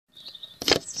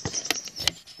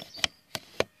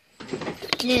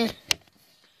Nah.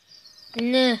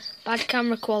 Nah. Bad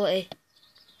camera quality.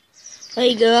 There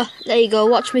you go. There you go.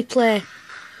 Watch me play.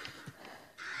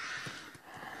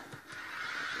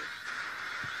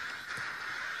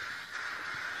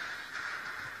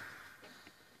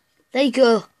 There you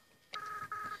go.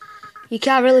 You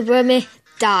can't really burn me.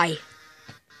 Die.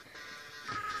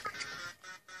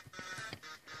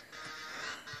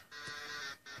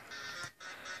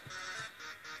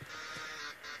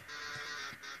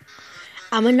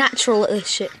 I'm a natural at this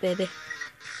shit, baby.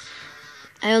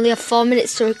 I only have 4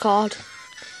 minutes to record.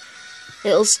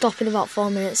 It'll stop in about 4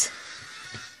 minutes.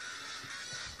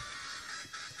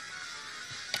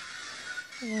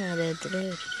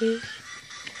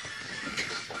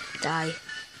 Die.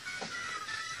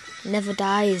 Never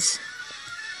dies.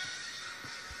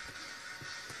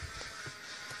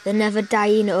 The never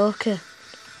dying ochre.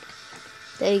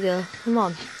 There you go. Come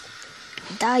on.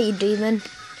 Die, you demon.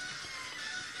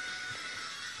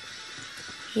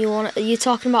 You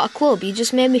talking about a club? You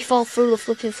just made me fall through the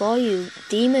flipping floor, you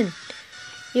demon.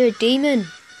 You're a demon.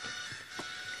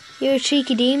 You're a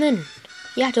cheeky demon.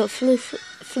 Yeah, don't flew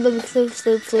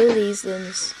these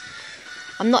things.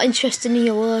 I'm not interested in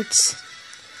your words.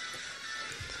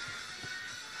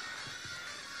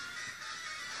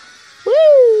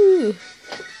 Woo!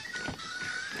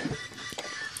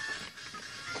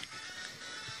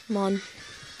 Come on.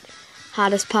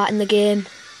 Hardest part in the game.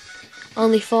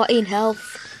 Only 14 health.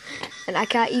 And I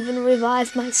can't even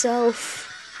revive myself.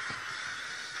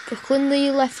 Brooklyn,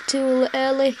 you left too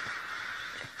early.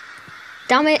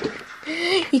 Damn it!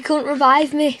 You couldn't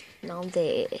revive me. Now I'm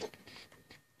dead.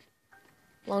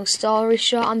 Long story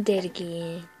short, I'm dead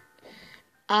again.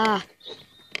 Ah.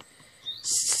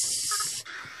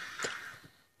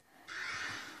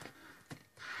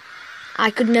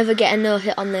 I could never get a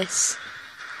no-hit on this.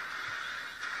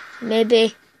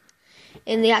 Maybe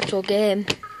in the actual game.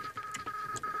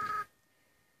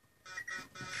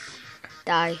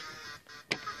 Die.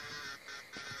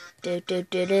 I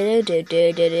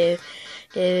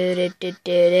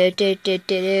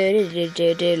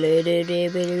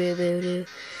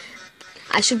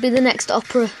should be the next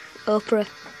Oprah.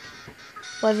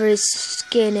 Whatever his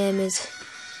gay name is.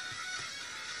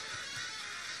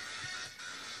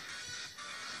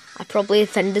 I probably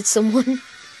offended someone.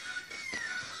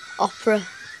 Opera.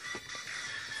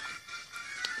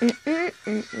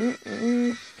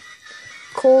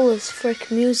 Cool as frick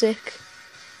music.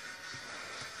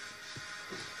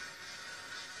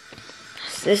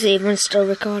 Is this even still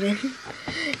recording?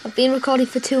 I've been recording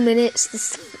for 2 minutes.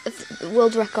 This is the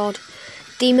world record.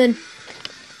 Demon.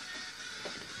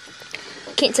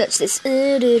 Can't touch this.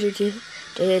 Can't touch this.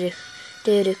 Can't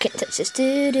touch this. Can't touch this.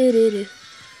 Can't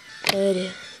touch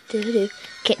this.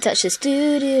 Can't touch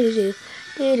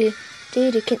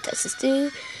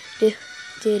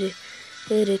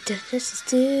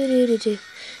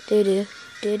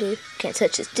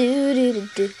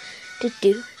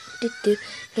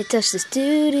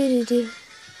this.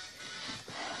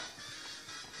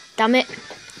 Damn it.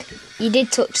 You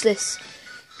did touch this.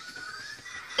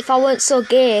 If I weren't so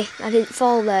gay, I didn't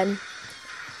fall then.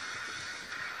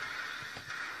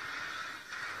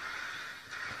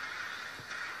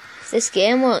 If this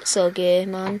game weren't so gay,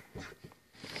 man.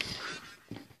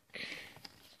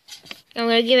 I'm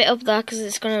going to give it up there because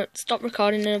it's going to stop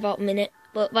recording in about a minute.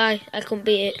 But bye, I couldn't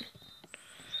beat it.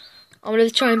 I'm going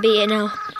to try and beat it now.